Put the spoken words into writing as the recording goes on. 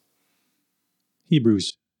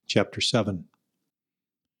Hebrews chapter 7.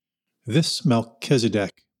 This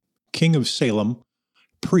Melchizedek, king of Salem,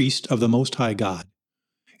 priest of the Most High God,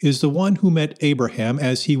 is the one who met Abraham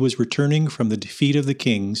as he was returning from the defeat of the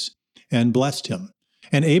kings and blessed him,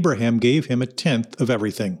 and Abraham gave him a tenth of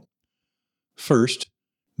everything. First,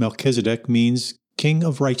 Melchizedek means king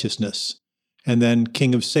of righteousness, and then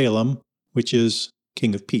king of Salem, which is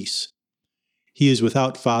king of peace. He is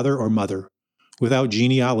without father or mother, without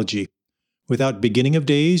genealogy, without beginning of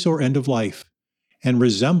days or end of life, and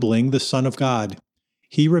resembling the Son of God.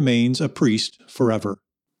 He remains a priest forever.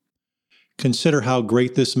 Consider how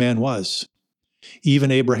great this man was.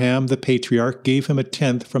 Even Abraham the patriarch gave him a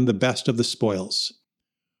tenth from the best of the spoils.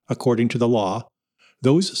 According to the law,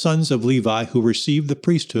 those sons of Levi who receive the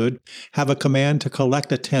priesthood have a command to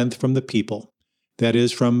collect a tenth from the people, that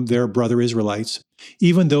is, from their brother Israelites,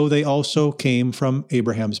 even though they also came from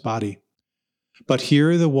Abraham's body. But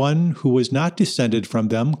here the one who was not descended from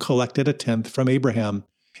them collected a tenth from Abraham,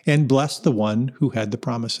 and blessed the one who had the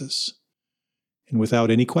promises. And without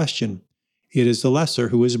any question, it is the lesser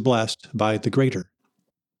who is blessed by the greater.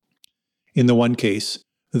 In the one case,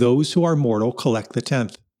 those who are mortal collect the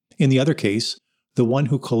tenth. In the other case, the one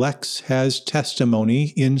who collects has testimony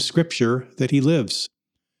in Scripture that he lives.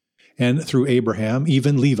 And through Abraham,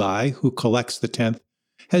 even Levi, who collects the tenth,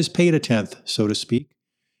 has paid a tenth, so to speak,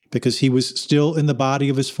 because he was still in the body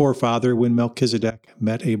of his forefather when Melchizedek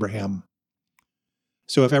met Abraham.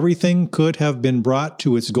 So if everything could have been brought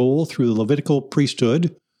to its goal through the Levitical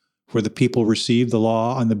priesthood, where the people received the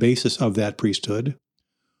law on the basis of that priesthood,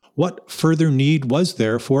 what further need was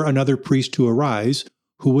there for another priest to arise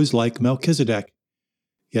who was like Melchizedek,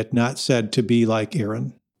 yet not said to be like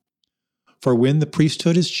Aaron? For when the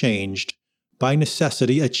priesthood is changed, by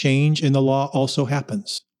necessity a change in the law also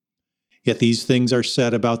happens. Yet these things are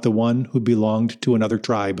said about the one who belonged to another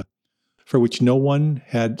tribe, for which no one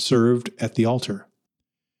had served at the altar.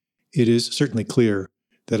 It is certainly clear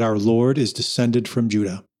that our Lord is descended from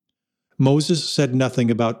Judah. Moses said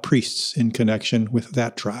nothing about priests in connection with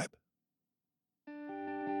that tribe.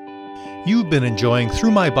 You've been enjoying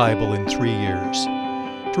Through My Bible in 3 Years.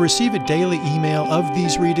 To receive a daily email of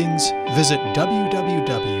these readings, visit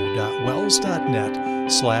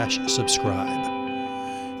www.wells.net/subscribe.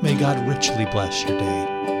 May God richly bless your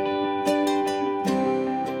day.